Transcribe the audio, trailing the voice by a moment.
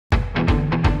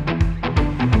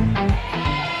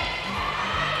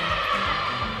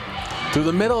Through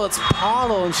the middle, it's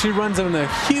Pottle, and she runs in a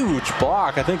huge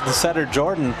block. I think the setter,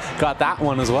 Jordan, got that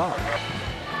one as well.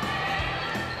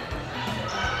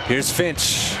 Here's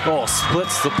Finch. Oh,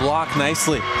 splits the block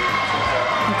nicely.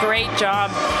 Great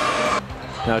job.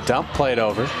 Now dump played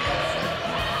over.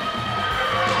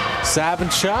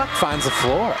 Savinchuk finds the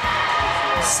floor.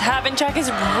 Savinchuk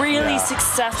is really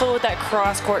successful with that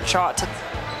cross-court shot.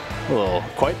 Oh,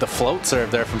 quite the float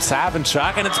serve there from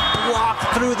Savinchuk, and it's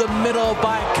blocked through the middle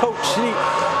by Coach Sheet.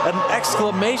 An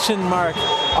exclamation mark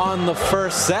on the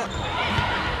first set.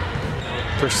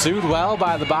 Pursued well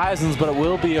by the Bisons, but it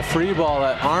will be a free ball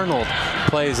that Arnold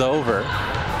plays over.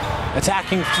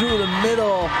 Attacking through the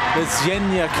middle is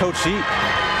Yenya Kochi.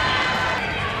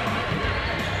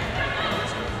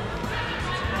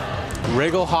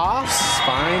 Rigglehoffs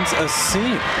finds a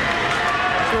seam.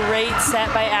 Great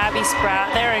set by Abby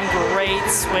Spratt there, and great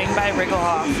swing by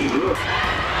Rigglehoff.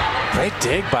 Great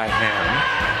dig by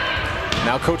Ham.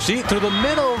 Now Kochi through the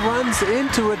middle runs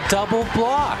into a double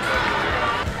block.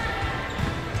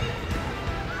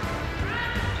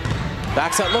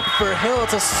 Backs out, look for Hill.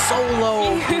 It's a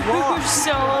solo block.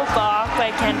 Solo block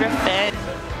by Kendra Finn.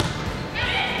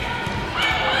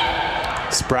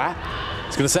 Spratt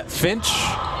is going to set Finch.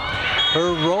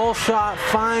 Her roll shot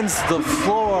finds the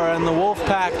floor, and the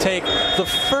Wolfpack take the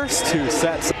first two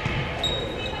sets.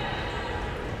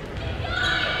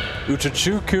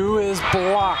 Uchachuku is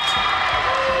blocked.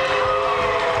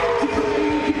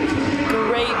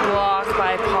 Great block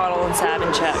by Pottle and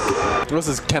Savinchuk. This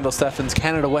is Kendall Steffens'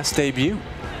 Canada West debut.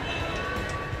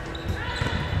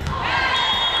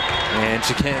 And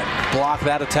she can't block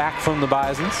that attack from the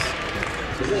Bisons.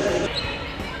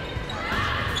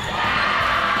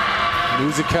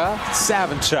 Musica,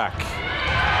 Savinchuk.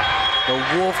 The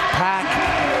Wolfpack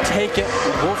take it,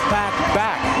 Wolfpack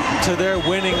back to their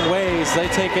winning ways. They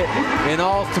take it in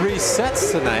all three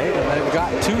sets tonight, and they've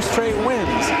got 2 straight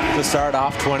wins to start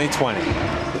off 2020.